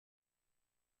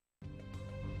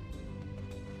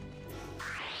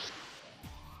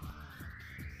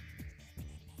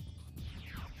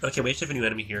Okay, we actually have a new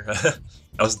enemy here.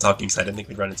 I wasn't talking because I didn't think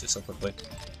we'd run into it so quickly.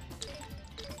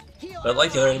 But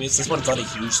like the other enemies, this one's not a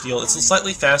huge deal. It's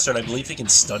slightly faster, and I believe it can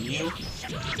stun you,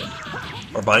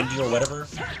 or bind you, or whatever.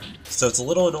 So it's a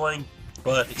little annoying,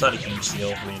 but it's not a huge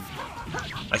deal. I mean,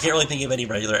 I can't really think of any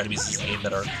regular enemies in this game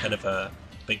that are kind of a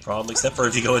big problem, except for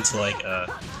if you go into like an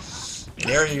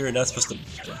area you're not supposed to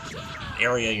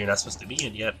be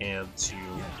in yet, and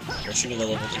you're shooting a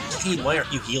level 18. Why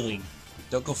aren't you healing?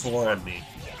 Don't go floor on me.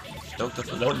 Don't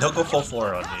go full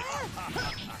floor on me.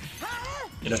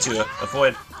 You know, to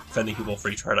avoid offending people for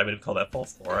each heart, I'm gonna call that full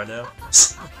flora now.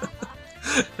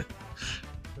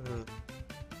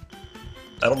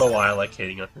 I don't know why I like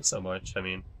hating on her so much. I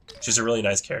mean, she's a really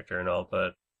nice character and all,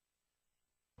 but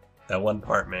that one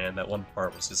part, man, that one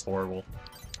part was just horrible.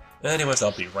 Anyways,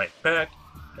 I'll be right back.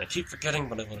 I keep forgetting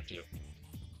what I want to do.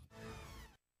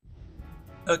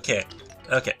 Okay.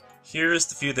 Here's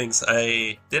the few things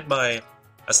I did.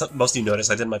 As most of you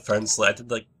noticed, I did my friends. I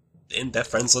did like in-depth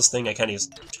friends listing. I kind of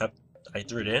just I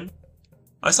threw it in.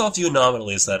 I saw a few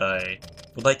anomalies that I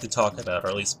would like to talk about, or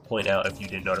at least point out if you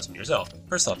didn't notice them yourself.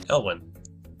 First off, Elwyn.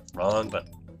 Wrong, but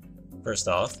first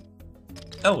off,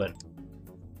 Elwyn.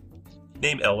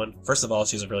 Name Elwyn. First of all,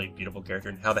 she's a really beautiful character,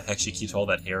 and how the heck she keeps all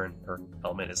that hair in her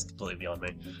helmet is completely beyond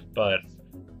me. But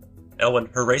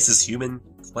Elwyn, her race is human?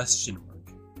 Question mark.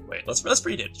 Wait, let's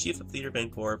read it. Chief of Theater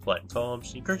Bancor, polite and calm.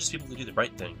 She encourages people to do the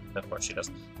right thing. Of course she does.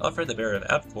 Alfred, the bearer of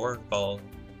Avcor,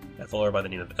 had followed her by the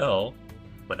name of El.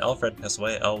 When Alfred passed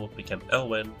away, El became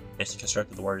Elwyn, and she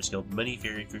constructed the Warriors Guild many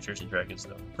fairy creatures and dragons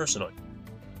known personally.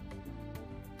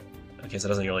 Okay, so it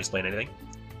doesn't really explain anything,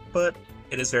 but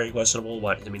it is very questionable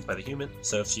what it means by the human.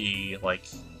 So if she, like...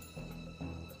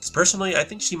 Because personally, I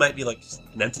think she might be like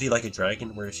an entity like a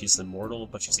dragon, where she's immortal,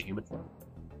 but she's a human form.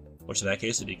 Which in that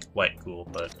case would be quite cool,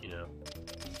 but, you know...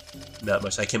 Not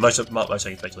much I can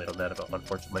speculate on that about,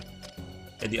 unfortunately.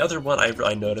 And the other one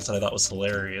I noticed and I thought was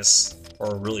hilarious,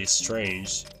 or really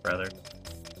strange, rather,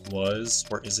 was...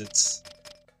 Where is it?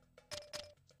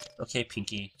 Okay,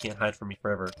 Pinky, you can't hide from me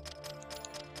forever.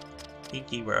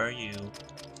 Pinky, where are you?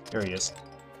 Here he is.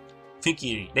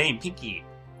 Pinky, name Pinky.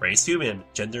 Race human.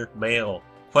 Gender male.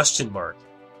 Question mark.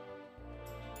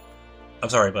 I'm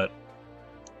sorry, but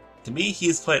to me, he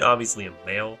is quite obviously a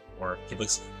male, or he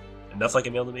looks enough like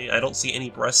a male to me. I don't see any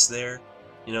breasts there,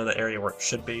 you know, that area where it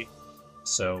should be.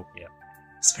 So, yeah.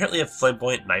 It's apparently a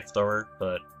flamboyant knife thrower,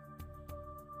 but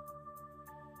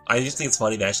I just think it's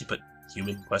funny they actually put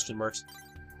human question marks.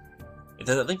 And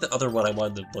then I think the other one I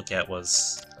wanted to look at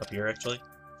was up here, actually.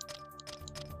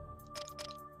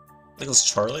 I think it was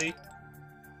Charlie.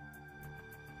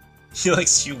 He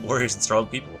likes few warriors and strong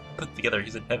people. Put together,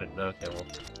 he's in heaven. Okay, well,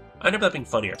 I ended up that being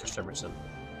funnier for some reason.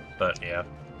 But, yeah.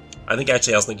 I think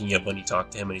actually I was thinking of when you talk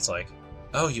to him and he's like,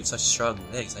 "Oh, you have such strong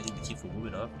legs, I need to keep the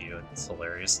woman off you," and it's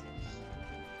hilarious.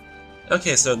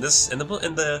 Okay, so in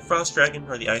the Frost Dragon,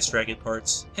 or the Ice Dragon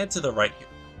parts, head to the right here.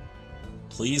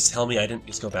 Please tell me I didn't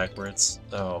just go backwards.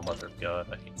 Oh, mother of God,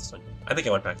 I hate this one. I think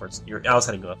I went backwards. I was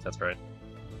heading left, that's right.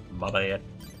 My bad.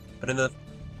 But in the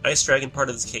Ice Dragon part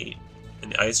of this cave, in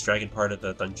the Ice Dragon part of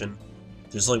the dungeon,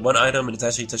 there's only one item, and it's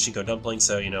actually Toshinko Dumpling,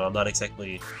 so, you know, I'm not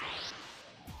exactly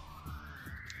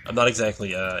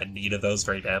in need of those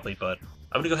very badly, but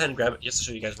I'm gonna go ahead and grab it just to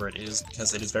show you guys where it is,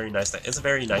 because it is very nice. It's a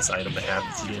very nice item to have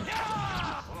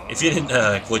if you didn't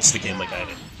glitch the game like I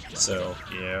did. So,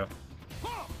 yeah.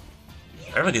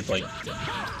 I really need, like,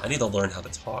 I need to learn how to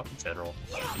talk in general.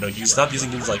 You know, you stop using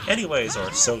things like anyways, or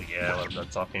so yeah when I'm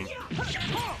not talking.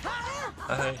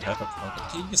 I have a problem.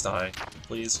 Can you just die?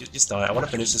 Please, just die. I want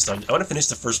to finish this dungeon. I want to finish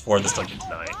the first floor of this dungeon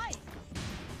tonight.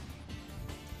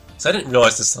 So I didn't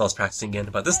realize this until I was practicing again,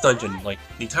 but this dungeon, like,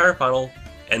 the entire final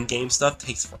endgame stuff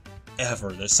takes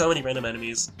forever. There's so many random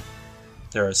enemies.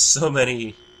 There are so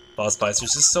many boss fights.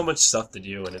 There's just so much stuff to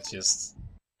do, and it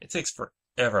takes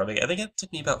forever. I mean, I think it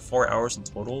took me about 4 hours in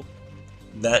total.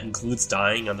 That includes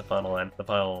dying on the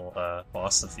final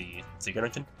boss of the secret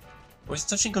dungeon. Whereas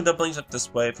Toshinko Dumplings up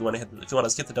this way. If you want to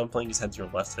skip the dumpling, just head to your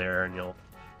left there, and you'll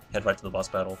head right to the boss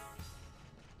battle.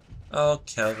 I'll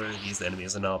cover these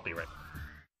enemies, and I'll be right.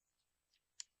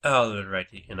 I'll be right,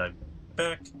 and I'm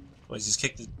back. Let's just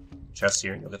kick the chest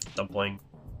here, and you'll get the dumpling.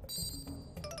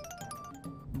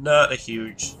 Not a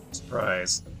huge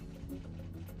surprise.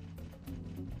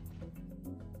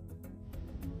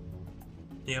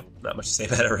 Yep, not much to say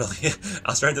about it, really.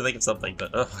 I was trying to think of something,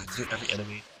 but I have to do every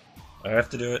enemy. I have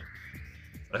to do it.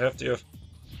 I have to.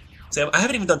 See, I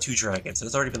haven't even done 2 dragons, and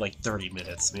it's already been like 30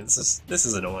 minutes. I mean, this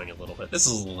is annoying a little bit. This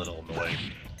is a little annoying.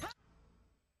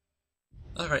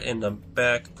 Alright, and I'm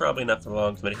back. Probably not for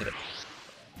long, because I'm gonna hit it.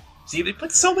 See, they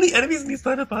put so many enemies in these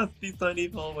tiny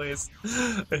hallways.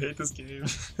 I hate this game.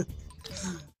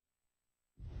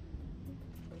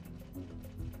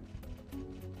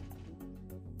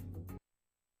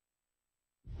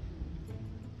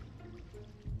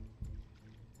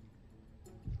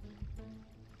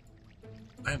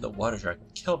 I am the water dragon,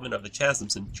 Kelvin of the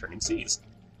chasms and churning seas.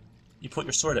 You point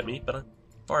your sword at me, but I'm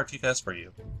far too fast for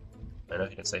you. I know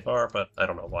you can say far, but I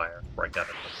don't know why or where I got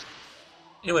it.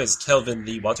 Anyways, Kelvin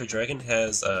the water dragon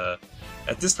has a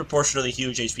disproportionately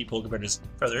huge HP pool compared to his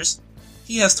brothers.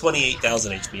 He has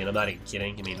 28,000 HP, and I'm not even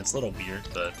kidding. I mean, it's a little weird,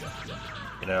 but,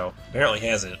 you know, apparently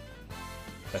has it.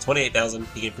 At 28,000,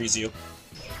 he can freeze you.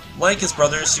 Like his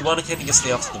brothers, you want to kind of just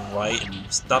stay off to the right and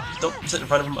don't sit in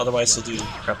front of him, otherwise he'll do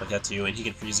crap like that to you, and he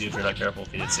can freeze you if you're not careful,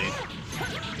 if you didn't see.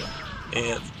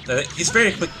 And he's a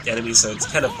very quick enemy, so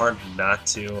it's kind of hard not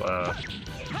to,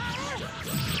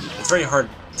 it's very hard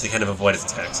to kind of avoid his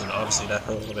attacks, and obviously that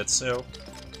hurt a little bit, so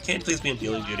can please be in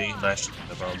healing duty, nice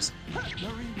the bombs.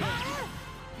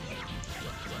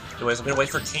 Anyways, I'm gonna wait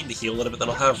for Kane to heal a little bit, then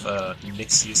I'll have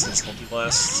Nyx use his Multi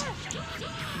Blasts.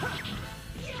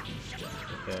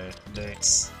 Okay,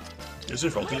 Nyx. Here's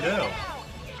your ulti now.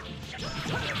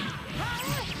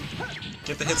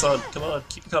 Get the hits on, come on,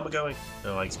 keep the combo going.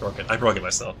 No, I just broke it. I broke it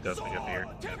myself, that's what I got here.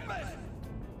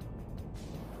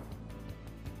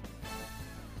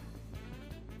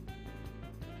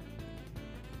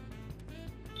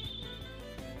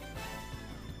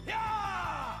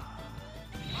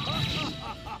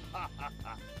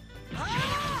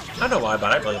 I don't know why,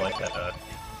 but I really like that.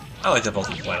 I like that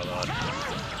ultimate quite a lot.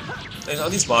 And on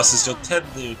these bosses, you'll tend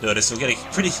to notice you'll get a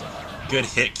pretty good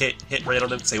hit rate on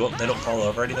them, so they don't fall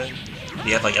over or anything. And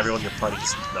you have like everyone in your party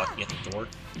just knocking at the door.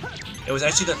 It was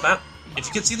actually that map. If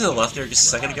you could see to the left there just a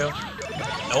second ago,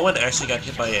 no one actually got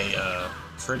hit by a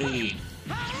pretty,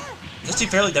 actually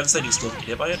fairly devastating skill to get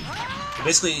hit by it. It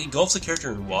basically engulfs the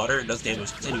character in water and does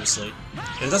damage continuously,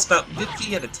 and it does about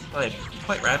 50 at a time,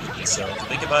 quite rapidly. So if you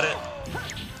think about it,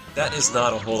 that is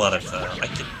not a whole lot of.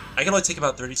 I can only take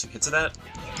about 32 hits of that,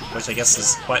 which I guess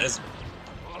is quite as.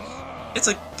 It's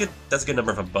a good. That's a good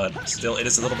number of them, but still, it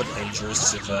is a little bit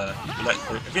dangerous if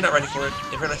you're not ready for it.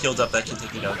 If you're not healed up, that can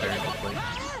take you down very quickly.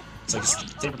 So just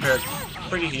stay prepared.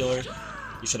 Bring a healer.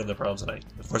 You should have no problems tonight.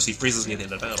 Of course, he freezes me at the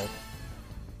end of the battle.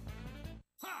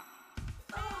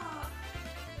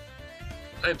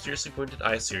 I am seriously wounded.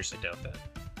 I seriously doubt that.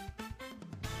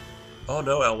 Oh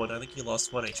no, Elwyn. I think you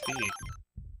lost 1 HP.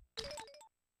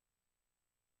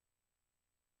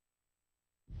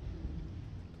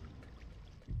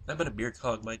 I'm in a beer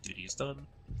cog, my duty is done.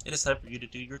 It is time for you to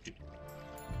do your duty.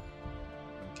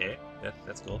 Okay, yeah,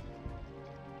 that's cool.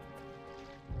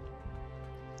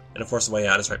 And of course the way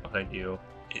out is right behind you.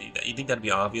 You think that'd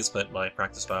be obvious, but my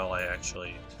practice file, I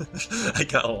actually... I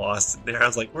got lost in there. I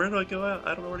was like, where do I go out?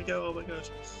 I don't know where to go, oh my gosh.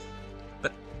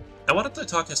 But I wanted to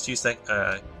talk just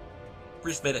a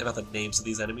brief minute about the names of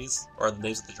these enemies, or the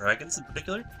names of the dragons in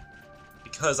particular.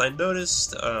 Because I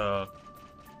noticed,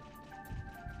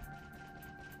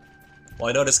 well,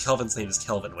 I noticed Kelvin's name is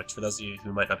Kelvin, which for those of you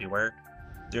who might not be aware,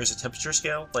 there's a temperature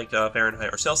scale, like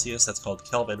Fahrenheit or Celsius, that's called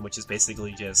Kelvin, which is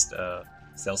basically just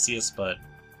Celsius, but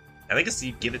I think it's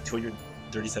you give it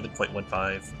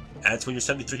 237.15, add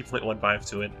 273.15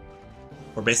 to it,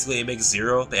 where basically it makes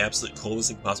 0 the absolute coldest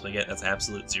you can possibly get, that's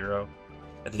absolute 0,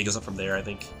 and then it goes up from there, I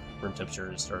think, room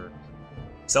temperatures, or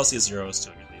Celsius 0 is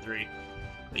 223.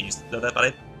 I used to know that,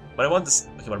 but I wanted to,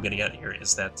 okay, what I'm getting at here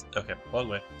is that, okay, long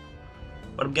way.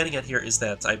 What I'm getting at here is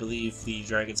that I believe the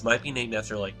dragons might be named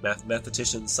after, like,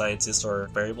 mathematicians, scientists, or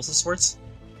variables of sorts.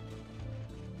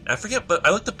 I forget, but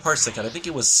I looked at Parsec, and I think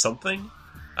it was something.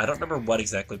 I don't remember what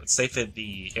exactly, but Saphid,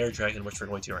 the air dragon, which we're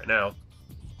going to right now,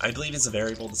 I believe is a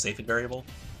variable, the Saphid variable.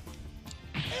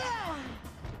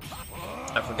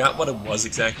 I forgot what it was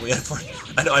exactly.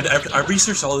 I know, I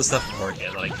researched all this stuff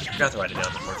beforehand, and I forgot to write it down,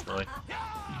 unfortunately.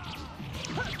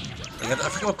 Like, I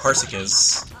forget what Parsec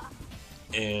is.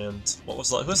 And what was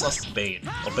who was lost? Bane.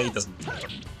 Oh, Bane doesn't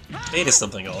count. Bane is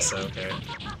something else, okay.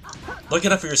 Look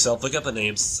it up for yourself, look up the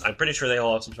names. I'm pretty sure they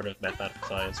all have some sort of mathematical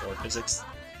science or physics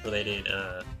related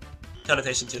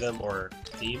connotation to them or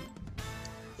theme.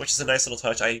 Which is a nice little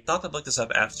touch. I thought I'd look this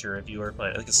up after a viewer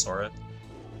playing, I think it's Sora.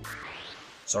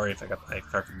 Sorry if I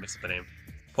mixed up the name.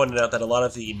 Pointed out that a lot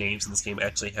of the names in this game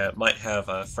actually might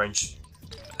have French.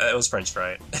 It was French,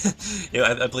 right?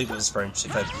 Yeah, I believe it was French.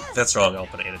 If that's wrong, I'll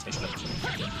put an annotation up.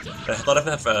 But a lot of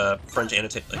them have French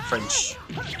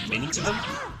meaning to them.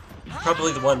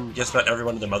 Probably the one just about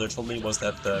everyone and their mother told me was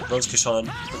that the Rose Cachon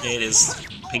Brigade is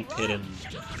Pink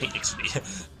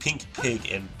Pig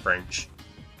in French,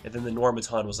 and then the Noir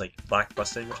Mouton was like Black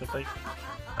Mustang or something.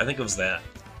 I think it was that.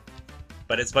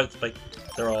 but it's like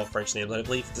they're all French names. I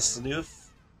believe the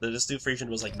Snoof region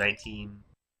was like 19.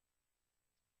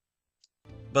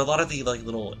 But a lot of the like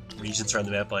little regions around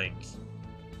the map, like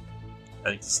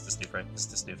I think this is the Snoof, right? This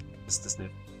is the Snoof. This is the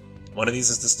Snoof. One of these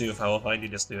is the Snoof. I will find you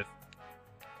the Snoof.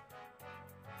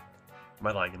 Am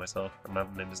I lying to myself? I'm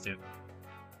not named the Snoof.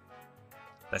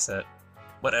 I said,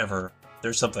 whatever.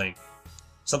 There's something.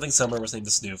 Something somewhere was named the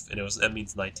Snoof, and that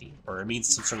means 19, or it means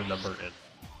some sort of number in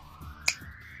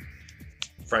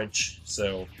French.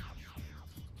 So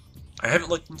I haven't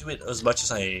looked into it as much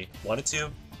as I wanted to,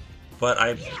 but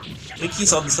I think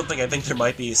he's on something. I think there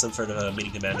might be some sort of a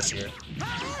meaning to madness here.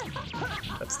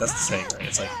 That's the saying, right?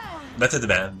 It's like method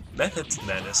to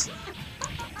madness.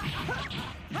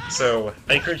 So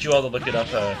I encourage you all to look it up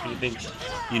if you think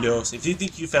if you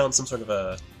think you found some sort of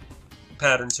a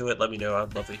pattern to it. Let me know.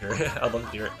 I'd love to hear it. I'd love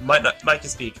to hear it. Might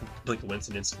just be a complete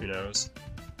coincidence. Who knows?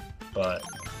 But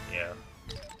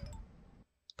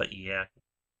yeah.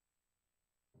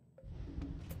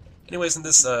 Anyways, in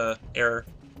this air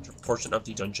portion of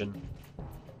the dungeon,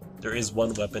 there is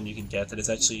one weapon you can get that is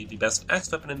actually the best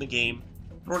axe weapon in the game.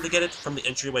 In order to get it from the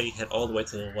entryway, you head all the way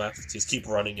to the left. Just keep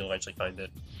running, you'll eventually find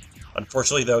it.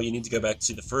 Unfortunately, though, you need to go back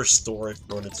to the first store in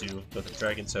order to go to the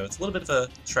dragon, so it's a little bit of a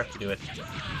trek to do it.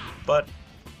 But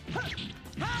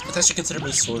it's actually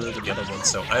considerably shorter than the other one,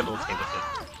 so I'm okay with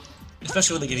it.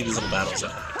 Especially when they give you these little battles that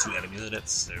have like 2 enemies in it,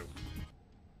 so...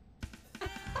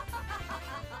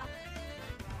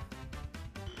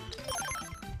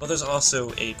 But there's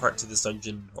also a part to this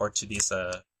dungeon, or to these,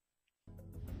 part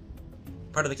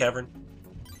of the cavern.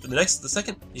 The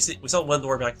second, you see, we saw one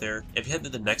door back there. If you head to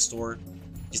the next door,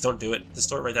 just don't do it. This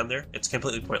door right down there, it's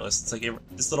completely pointless. It's like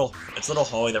this little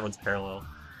hallway that runs parallel.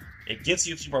 It gives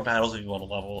you a few more battles if you want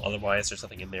to level, otherwise there's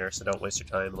nothing in there, so don't waste your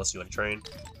time unless you want to train.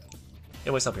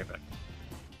 Anyways, I'll be right back.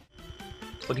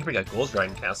 Well, here we got Gold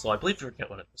Dragon Castle. I believe you were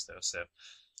getting one of those though, so...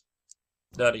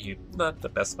 Not the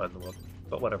best find in the world,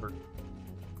 but whatever.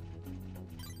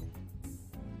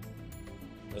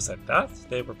 Was I thought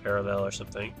they were parallel or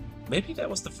something. Maybe that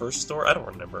was the first store? I don't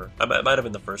remember. It might have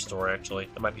been the first store, actually.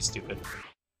 I might be stupid.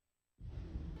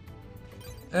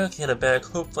 Okay, and I'm back.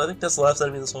 Hopefully, I think that's the last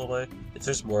enemy in this hallway. If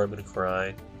there's more, I'm gonna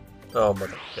cry. Oh my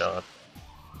god.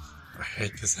 I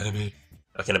hate this enemy.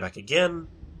 Okay, and I'm back again.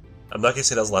 I'm not gonna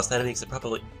say that was the last enemy, because it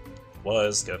probably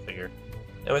was. Go figure.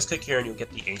 Anyways, click here and you'll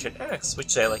get the Ancient Axe,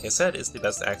 which, like I said, is the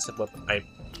best axe weapon.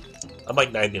 I'm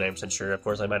like 99% sure. Of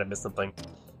course, I might have missed something.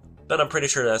 But I'm pretty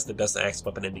sure that's the best axe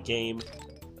weapon in the game.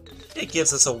 It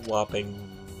gives us a whopping,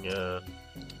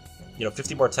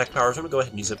 50 more attack powers. I'm gonna go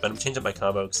ahead and use it, but I'm changing my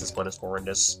combo because this one is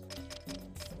horrendous.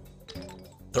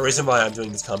 The reason why I'm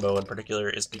doing this combo in particular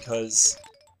is because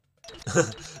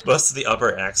most of the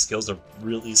upper axe skills are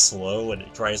really slow and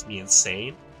it drives me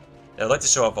insane. And I'd like to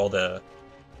show off all the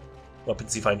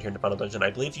weapons you find here in the final dungeon. I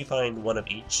believe you find one of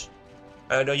each.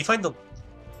 No, you find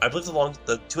I believe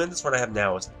the two-handed sword I have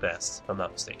now is the best, if I'm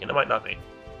not mistaken. It might not be.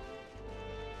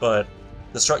 But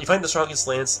you find the strongest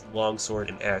lance, longsword,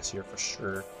 and axe here for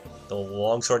sure. The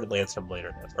longsword and lance come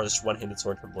later, or this one-handed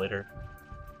sword come later.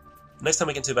 Next time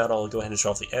we get into battle, I'll go ahead and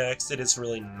show off the axe. It is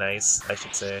really nice, I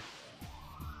should say.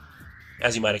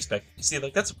 As you might expect. You see,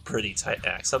 like, that's a pretty tight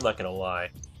axe, I'm not gonna lie.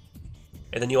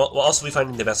 And then we'll also be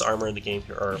finding the best armor in the game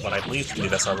here, or what I believe to be the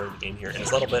best armor in the game here in a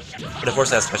little bit. And of course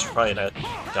it has Petrify, and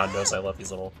God knows I love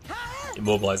these little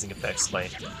immobilizing effects my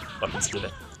weapons give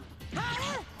it.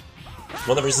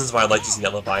 One of the reasons why I like using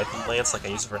that Leviathan Lance, like I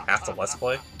used it for half the Let's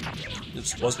Play,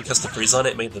 was because the freeze on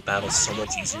it made the battles so much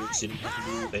easier, because you didn't have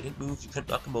to move, they didn't move, you couldn't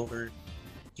knock them over,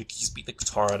 you could just beat the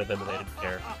guitar out of them and they didn't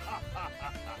care.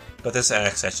 But this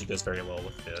axe actually goes very well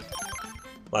with the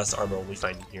last armor we'll be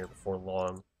finding here before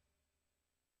long.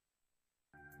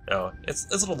 Oh, it's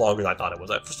a little longer than I thought it was.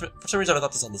 For some reason I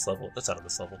thought this was on this level. That's not on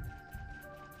this level.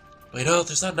 But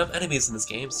there's not enough enemies in this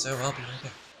game, so I'll be right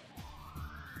back.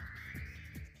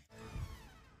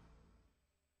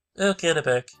 Okay, and I'm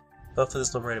back. Hopefully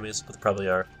there's no more enemies, but there probably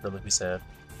are. That would be sad.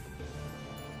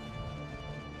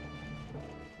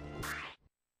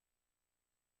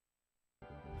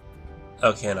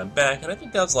 Okay, and I'm back, and I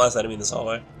think that was the last enemy in this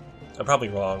hallway. I'm probably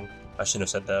wrong. I shouldn't have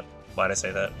said that. Why'd I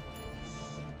say that?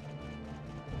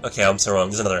 Okay, I'm so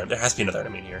wrong. There has to be another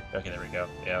enemy in here. Okay, there we go.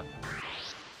 Yeah.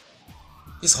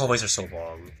 These hallways are so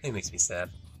long. It makes me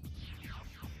sad.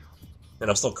 And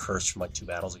I'm still cursed from like 2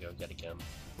 battles ago yet again.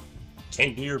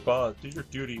 Can't do your boss. Do your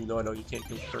duty. I know you can't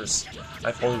kill the curse. I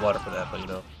have holy water for that,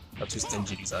 but I'm too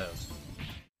stingy these items.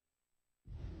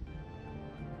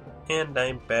 And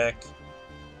I'm back.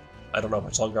 I don't know how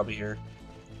much longer I'll be here.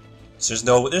 So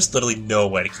there's literally no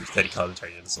way to keep steady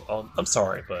commentary in this. I'm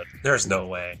sorry, but there's no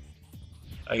way.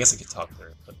 I guess I could talk through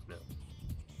it, but no.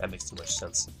 That makes too much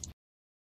sense.